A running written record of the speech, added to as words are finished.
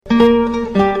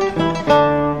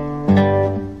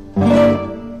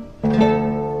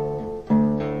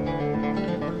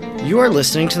are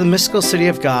listening to the Mystical City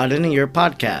of God in a Year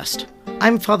podcast.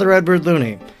 I'm Father Edward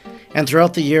Looney, and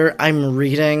throughout the year I'm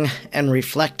reading and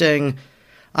reflecting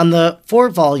on the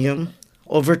 4-volume,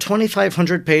 over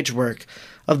 2,500-page work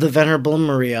of the Venerable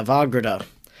Maria of Agreda.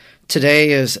 Today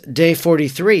is day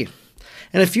 43,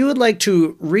 and if you would like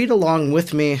to read along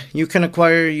with me, you can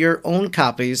acquire your own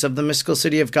copies of the Mystical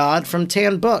City of God from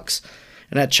Tan Books.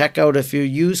 And at checkout, if you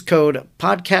use code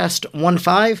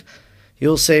podcast15,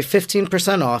 you'll save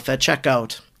 15% off at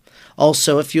checkout.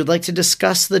 Also, if you'd like to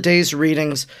discuss the day's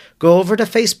readings, go over to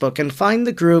Facebook and find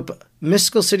the group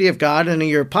Mystical City of God in a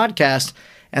Year podcast,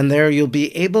 and there you'll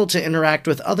be able to interact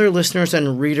with other listeners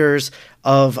and readers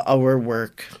of our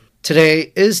work.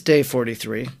 Today is day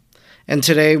 43, and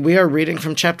today we are reading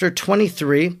from chapter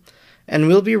 23, and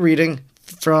we'll be reading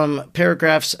from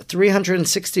paragraphs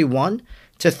 361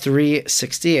 to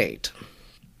 368.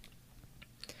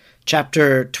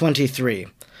 Chapter 23,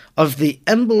 of the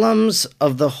emblems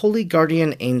of the holy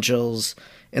guardian angels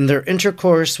in their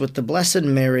intercourse with the Blessed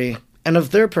Mary and of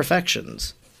their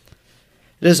perfections.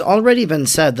 It has already been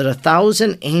said that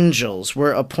 1,000 angels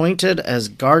were appointed as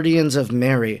guardians of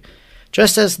Mary,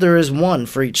 just as there is one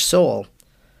for each soul.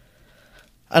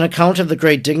 On account of the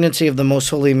great dignity of the Most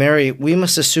Holy Mary, we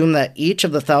must assume that each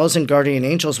of the 1,000 guardian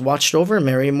angels watched over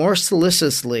Mary more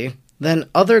solicitously than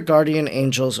other guardian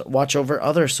angels watch over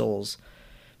other souls.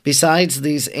 Besides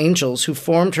these angels who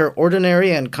formed her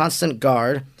ordinary and constant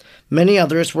guard, many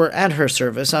others were at her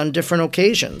service on different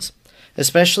occasions,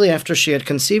 especially after she had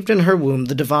conceived in her womb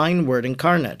the divine Word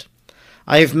incarnate.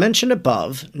 I have mentioned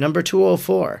above, number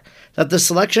 204, that the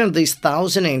selection of these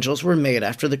 1,000 angels were made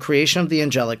after the creation of the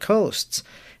angelic hosts,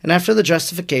 and after the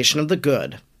justification of the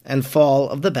good, and fall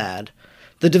of the bad.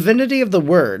 The divinity of the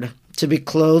Word, to be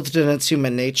clothed in its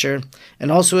human nature,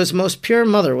 and also his most pure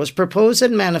mother, was proposed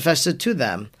and manifested to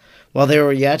them, while they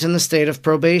were yet in the state of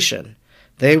probation.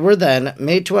 They were then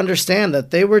made to understand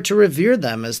that they were to revere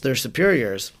them as their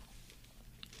superiors.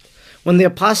 When the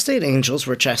apostate angels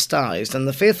were chastised, and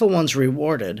the faithful ones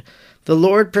rewarded, the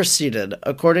Lord proceeded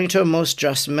according to a most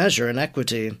just measure and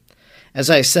equity. As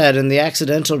I said, in the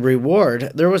accidental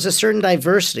reward, there was a certain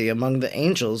diversity among the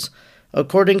angels,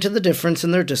 according to the difference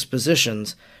in their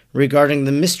dispositions, regarding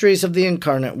the mysteries of the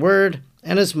incarnate Word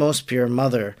and his most pure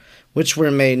mother, which were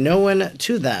made known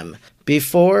to them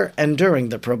before and during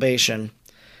the probation.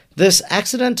 This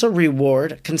accidental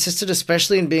reward consisted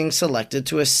especially in being selected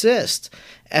to assist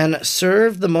and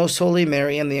serve the Most Holy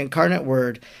Mary and the incarnate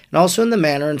Word, and also in the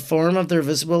manner and form of their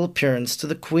visible appearance to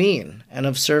the Queen, and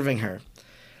of serving her.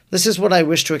 This is what I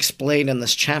wish to explain in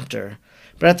this chapter.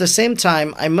 But at the same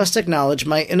time, I must acknowledge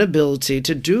my inability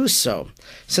to do so,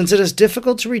 since it is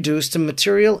difficult to reduce to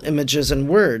material images and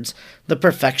words the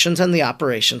perfections and the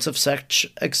operations of such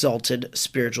exalted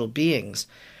spiritual beings.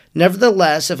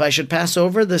 Nevertheless, if I should pass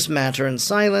over this matter in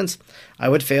silence, I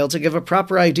would fail to give a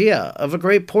proper idea of a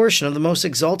great portion of the most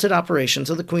exalted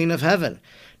operations of the Queen of Heaven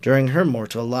during her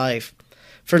mortal life.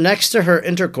 For next to her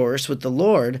intercourse with the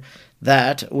Lord,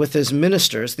 that, with his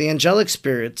ministers, the angelic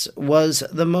spirits, was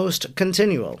the most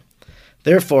continual.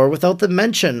 Therefore, without the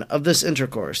mention of this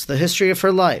intercourse, the history of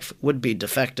her life would be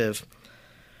defective.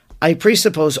 I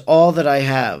presuppose all that I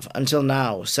have, until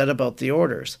now, said about the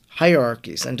orders,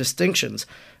 hierarchies, and distinctions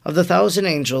of the 1,000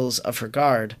 angels of her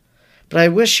guard, but I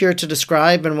wish here to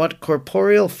describe in what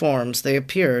corporeal forms they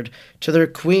appeared to their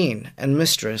queen and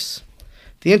mistress.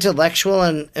 The intellectual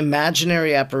and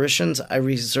imaginary apparitions I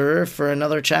reserve for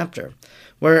another chapter,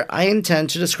 where I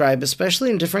intend to describe especially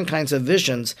in different kinds of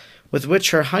visions with which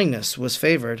Her Highness was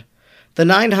favored. The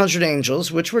 900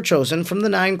 angels which were chosen from the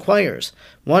 9 choirs,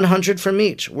 100 from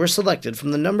each, were selected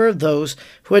from the number of those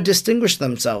who had distinguished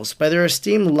themselves by their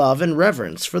esteemed love and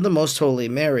reverence for the Most Holy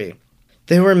Mary.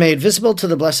 They were made visible to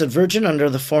the Blessed Virgin under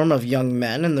the form of young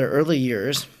men in their early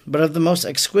years, but of the most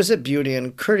exquisite beauty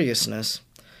and courteousness.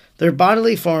 Their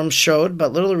bodily forms showed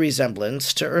but little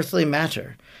resemblance to earthly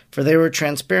matter, for they were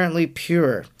transparently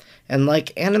pure, and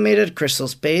like animated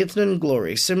crystals bathed in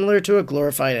glory, similar to a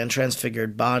glorified and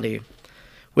transfigured body.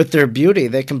 With their beauty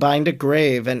they combined a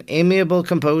grave and amiable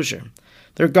composure.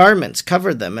 Their garments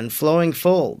covered them in flowing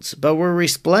folds, but were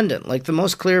resplendent like the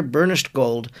most clear burnished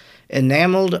gold,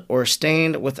 enameled or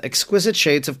stained with exquisite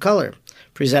shades of color,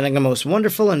 presenting a most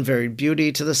wonderful and varied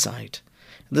beauty to the sight.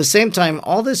 At the same time,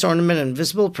 all this ornament and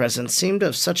visible presence seemed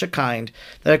of such a kind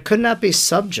that it could not be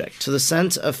subject to the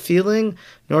sense of feeling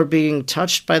nor being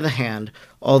touched by the hand,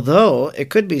 although it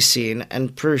could be seen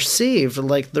and perceived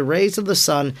like the rays of the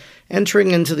sun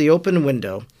entering into the open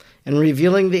window and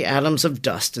revealing the atoms of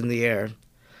dust in the air.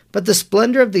 But the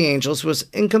splendor of the angels was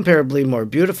incomparably more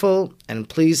beautiful and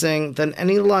pleasing than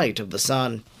any light of the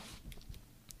sun.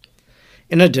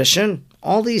 In addition,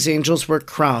 all these angels were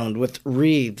crowned with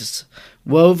wreaths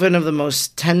woven of the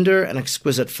most tender and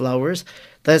exquisite flowers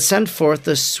that sent forth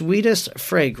the sweetest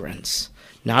fragrance,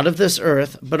 not of this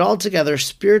earth, but altogether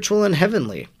spiritual and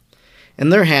heavenly. In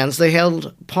their hands they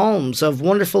held palms of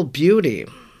wonderful beauty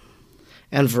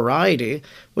and variety,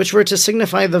 which were to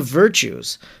signify the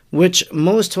virtues which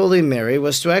Most Holy Mary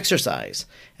was to exercise,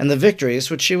 and the victories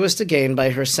which she was to gain by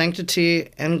her sanctity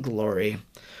and glory.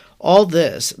 All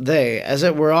this they, as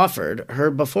it were, offered her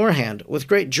beforehand with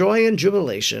great joy and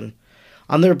jubilation.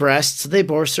 On their breasts they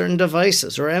bore certain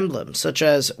devices or emblems, such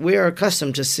as we are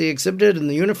accustomed to see exhibited in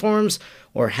the uniforms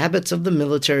or habits of the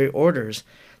military orders.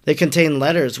 They contained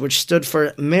letters which stood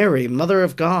for Mary, Mother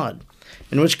of God,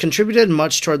 and which contributed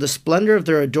much toward the splendor of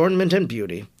their adornment and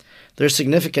beauty. Their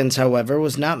significance, however,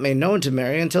 was not made known to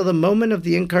Mary until the moment of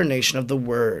the incarnation of the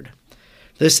Word.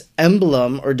 This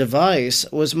emblem or device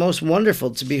was most wonderful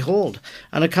to behold,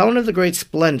 on account of the great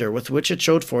splendor with which it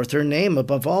showed forth her name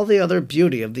above all the other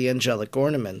beauty of the angelic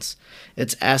ornaments.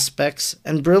 Its aspects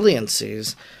and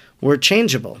brilliancies were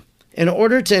changeable, in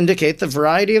order to indicate the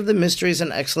variety of the mysteries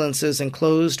and excellences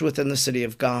enclosed within the city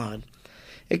of God.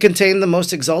 It contained the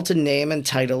most exalted name and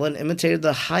title, and imitated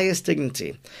the highest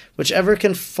dignity which ever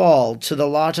can fall to the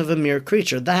lot of a mere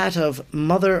creature, that of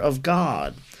Mother of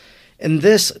God. In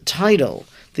this title,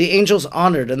 the angels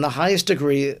honored in the highest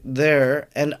degree their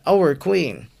and our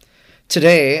Queen.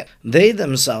 Today, they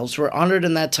themselves were honored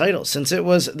in that title, since it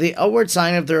was the outward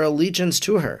sign of their allegiance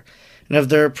to her, and of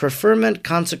their preferment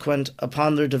consequent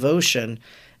upon their devotion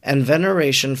and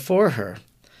veneration for her,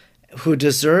 who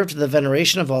deserved the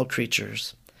veneration of all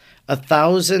creatures.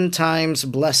 1,000 times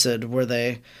blessed were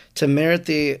they to merit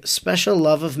the special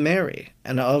love of Mary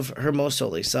and of her most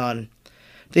holy Son.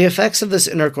 The effects of this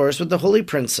intercourse with the holy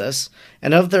princess,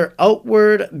 and of their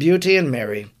outward beauty in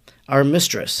Mary, our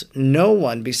mistress, no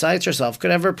one besides herself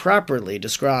could ever properly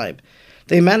describe.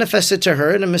 They manifested to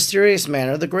her in a mysterious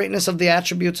manner the greatness of the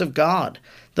attributes of God,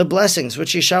 the blessings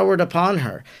which he showered upon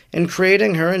her, in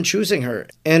creating her and choosing her,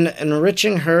 in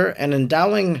enriching her and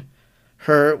endowing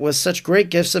her with such great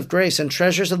gifts of grace and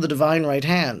treasures of the divine right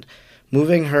hand,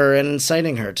 moving her and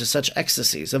inciting her to such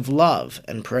ecstasies of love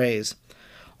and praise.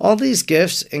 All these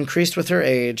gifts increased with her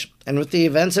age and with the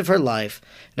events of her life,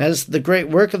 and as the great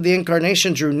work of the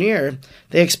Incarnation drew near,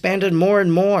 they expanded more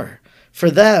and more.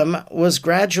 For them was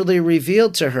gradually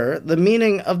revealed to her the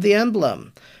meaning of the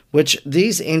emblem, which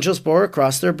these angels bore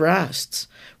across their breasts,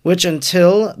 which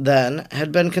until then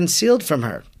had been concealed from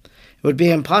her. It would be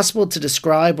impossible to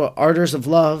describe what ardors of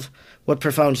love, what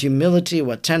profound humility,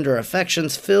 what tender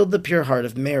affections filled the pure heart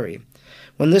of Mary,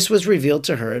 when this was revealed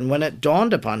to her, and when it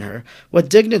dawned upon her what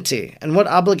dignity and what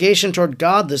obligation toward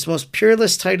God this most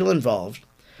peerless title involved.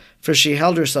 For she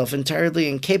held herself entirely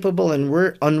incapable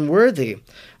and unworthy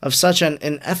of such an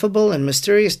ineffable and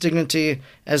mysterious dignity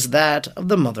as that of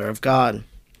the Mother of God.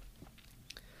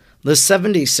 The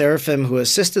 70 seraphim who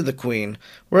assisted the Queen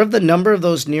were of the number of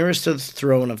those nearest to the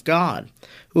throne of God,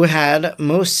 who had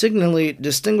most signally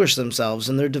distinguished themselves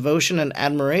in their devotion and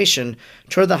admiration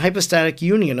toward the hypostatic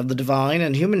union of the divine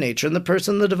and human nature in the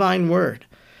person of the divine Word.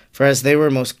 For as they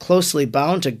were most closely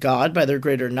bound to God by their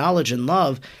greater knowledge and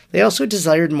love, they also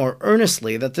desired more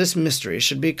earnestly that this mystery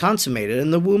should be consummated in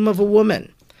the womb of a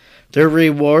woman. Their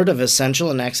reward of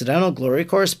essential and accidental glory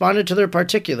corresponded to their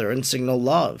particular and signal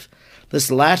love. This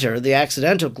latter, the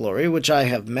accidental glory, which I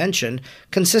have mentioned,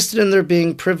 consisted in their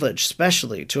being privileged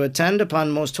specially to attend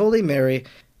upon Most Holy Mary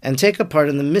and take a part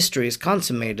in the mysteries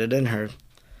consummated in her.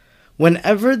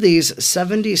 Whenever these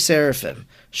 70 seraphim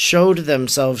showed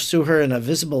themselves to her in a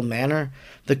visible manner,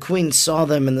 the Queen saw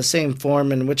them in the same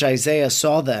form in which Isaiah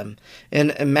saw them,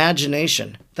 in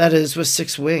imagination, that is, with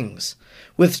 6 wings.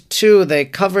 With 2 they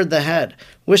covered the head,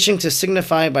 wishing to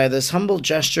signify by this humble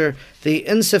gesture the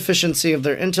insufficiency of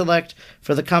their intellect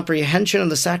for the comprehension of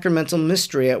the sacramental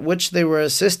mystery at which they were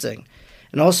assisting,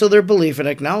 and also their belief and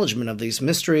acknowledgment of these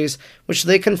mysteries which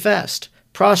they confessed,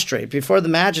 prostrate before the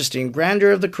majesty and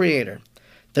grandeur of the Creator.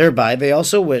 Thereby they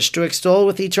also wished to extol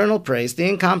with eternal praise the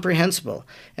incomprehensible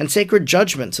and sacred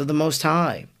judgments of the Most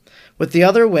High. With the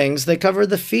other wings they covered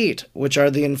the feet, which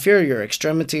are the inferior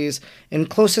extremities, in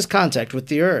closest contact with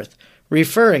the earth,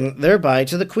 referring thereby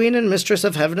to the Queen and Mistress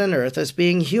of heaven and earth as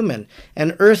being human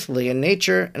and earthly in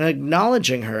nature, and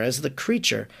acknowledging her as the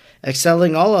creature,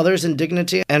 excelling all others in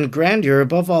dignity and grandeur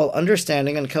above all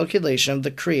understanding and calculation of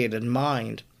the created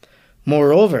mind.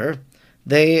 Moreover,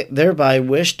 they thereby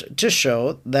wished to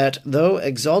show that, though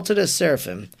exalted as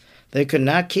seraphim, they could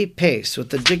not keep pace with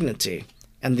the dignity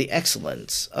and the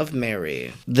excellence of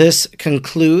Mary. This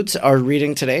concludes our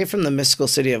reading today from the Mystical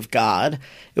City of God.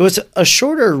 It was a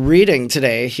shorter reading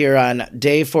today here on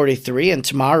day 43, and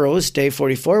tomorrow's day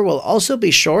 44 will also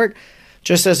be short,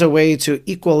 just as a way to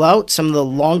equal out some of the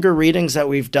longer readings that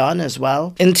we've done as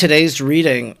well. In today's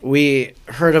reading, we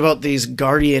heard about these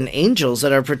guardian angels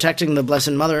that are protecting the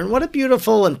Blessed Mother, and what a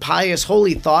beautiful and pious,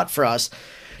 holy thought for us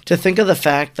to think of the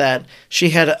fact that she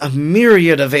had a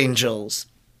myriad of angels,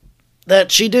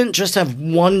 that she didn't just have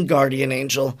one guardian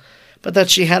angel, but that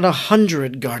she had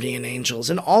 100 guardian angels,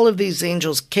 and all of these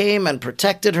angels came and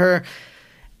protected her.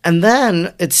 And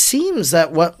then it seems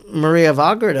that what Maria of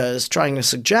Agreda is trying to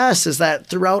suggest is that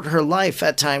throughout her life,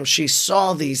 at times, she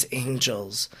saw these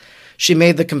angels. She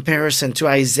made the comparison to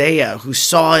Isaiah, who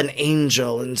saw an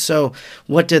angel. And so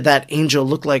what did that angel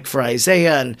look like for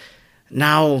Isaiah? And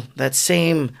now that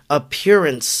same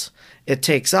appearance it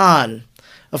takes on.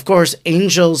 Of course,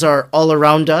 angels are all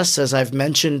around us, as I've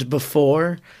mentioned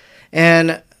before,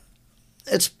 and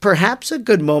it's perhaps a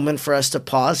good moment for us to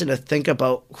pause and to think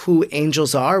about who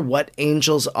angels are, what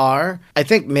angels are. I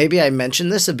think maybe I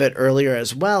mentioned this a bit earlier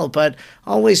as well, but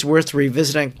always worth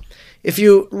revisiting. If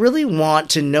you really want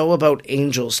to know about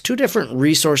angels, two different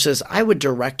resources I would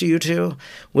direct you to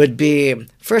would be,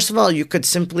 first of all, you could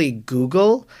simply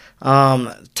Google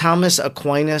Thomas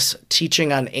Aquinas'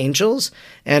 teaching on angels,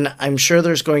 and I'm sure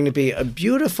there's going to be a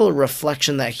beautiful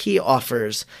reflection that he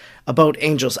offers about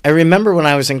angels. I remember when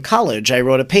I was in college, I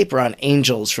wrote a paper on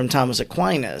angels from Thomas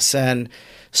Aquinas, and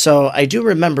so I do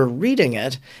remember reading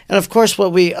it. And of course,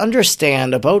 what we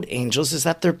understand about angels is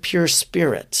that they're pure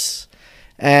spirits.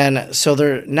 And so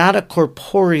they're not a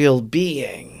corporeal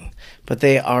being, but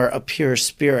they are a pure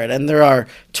spirit. And there are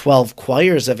 12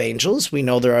 choirs of angels. We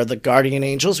know there are the guardian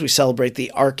angels. We celebrate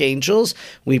the archangels.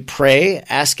 We pray,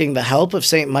 asking the help of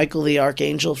St. Michael the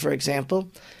Archangel, for example.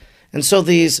 And so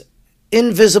these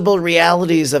invisible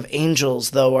realities of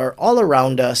angels, though, are all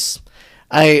around us.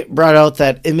 I brought out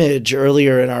that image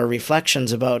earlier in our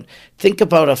reflections about, think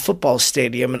about a football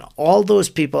stadium and all those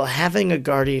people having a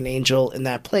guardian angel in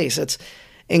that place. It's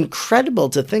incredible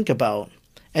to think about.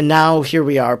 And now here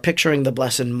we are picturing the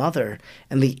Blessed Mother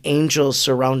and the angels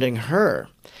surrounding her.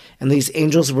 And these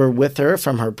angels were with her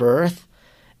from her birth.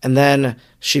 And then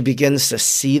she begins to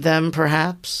see them,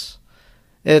 perhaps.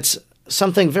 It's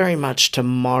something very much to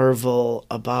marvel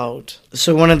about.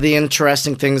 So one of the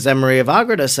interesting things that Maria of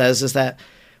Agreda says is that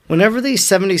whenever these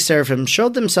 70 seraphim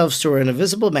showed themselves to her in a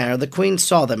visible manner, the queen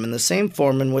saw them in the same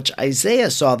form in which Isaiah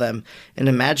saw them in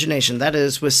imagination, that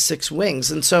is, with 6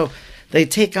 wings. And so they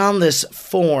take on this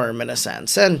form, in a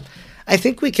sense. And I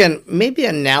think we can maybe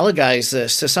analogize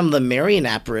this to some of the Marian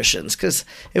apparitions, because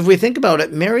if we think about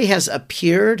it, Mary has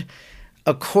appeared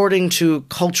according to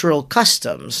cultural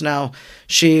customs. Now,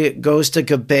 she goes to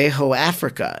Gabejo,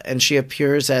 Africa, and she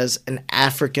appears as an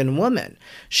African woman.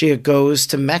 She goes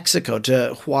to Mexico,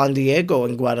 to Juan Diego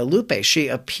in Guadalupe. She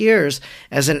appears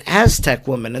as an Aztec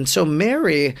woman. And so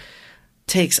Mary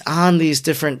takes on these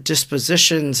different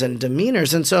dispositions and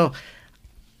demeanors. And so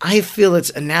I feel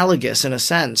it's analogous in a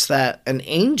sense that an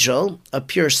angel, a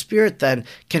pure spirit then,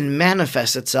 can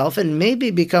manifest itself and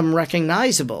maybe become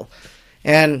recognizable.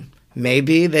 And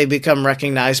maybe they become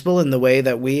recognizable in the way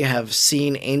that we have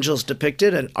seen angels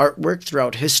depicted in artwork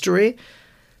throughout history,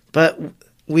 but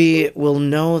we will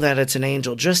know that it's an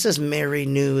angel, just as Mary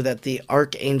knew that the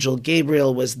archangel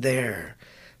Gabriel was there,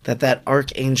 that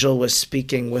archangel was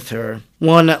speaking with her.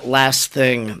 One last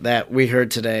thing that we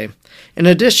heard today. In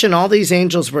addition, all these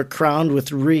angels were crowned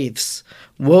with wreaths,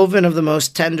 woven of the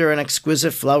most tender and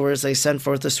exquisite flowers. They sent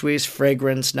forth the sweetest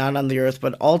fragrance, not on the earth,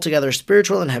 but altogether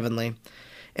spiritual and heavenly.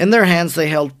 In their hands they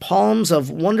held palms of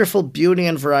wonderful beauty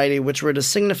and variety, which were to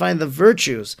signify the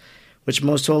virtues which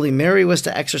Most Holy Mary was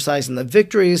to exercise, and the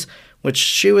victories which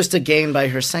she was to gain by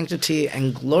her sanctity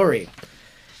and glory.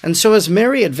 And so as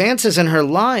Mary advances in her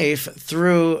life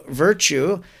through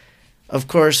virtue, of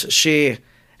course, she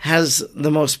has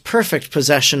the most perfect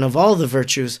possession of all the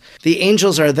virtues. The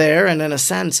angels are there, and in a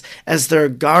sense, as they're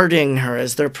guarding her,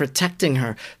 as they're protecting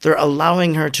her, they're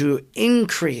allowing her to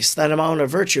increase that amount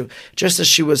of virtue, just as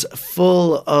she was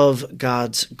full of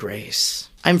God's grace.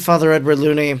 I'm Father Edward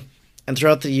Looney, and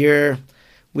throughout the year,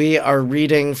 we are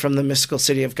reading from the Mystical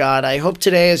City of God. I hope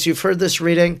today, as you've heard this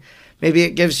reading, maybe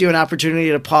it gives you an opportunity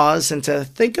to pause and to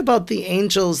think about the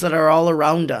angels that are all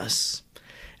around us.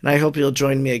 And I hope you'll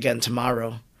join me again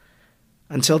tomorrow.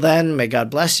 Until then, may God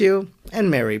bless you,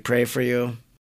 and Mary pray for you.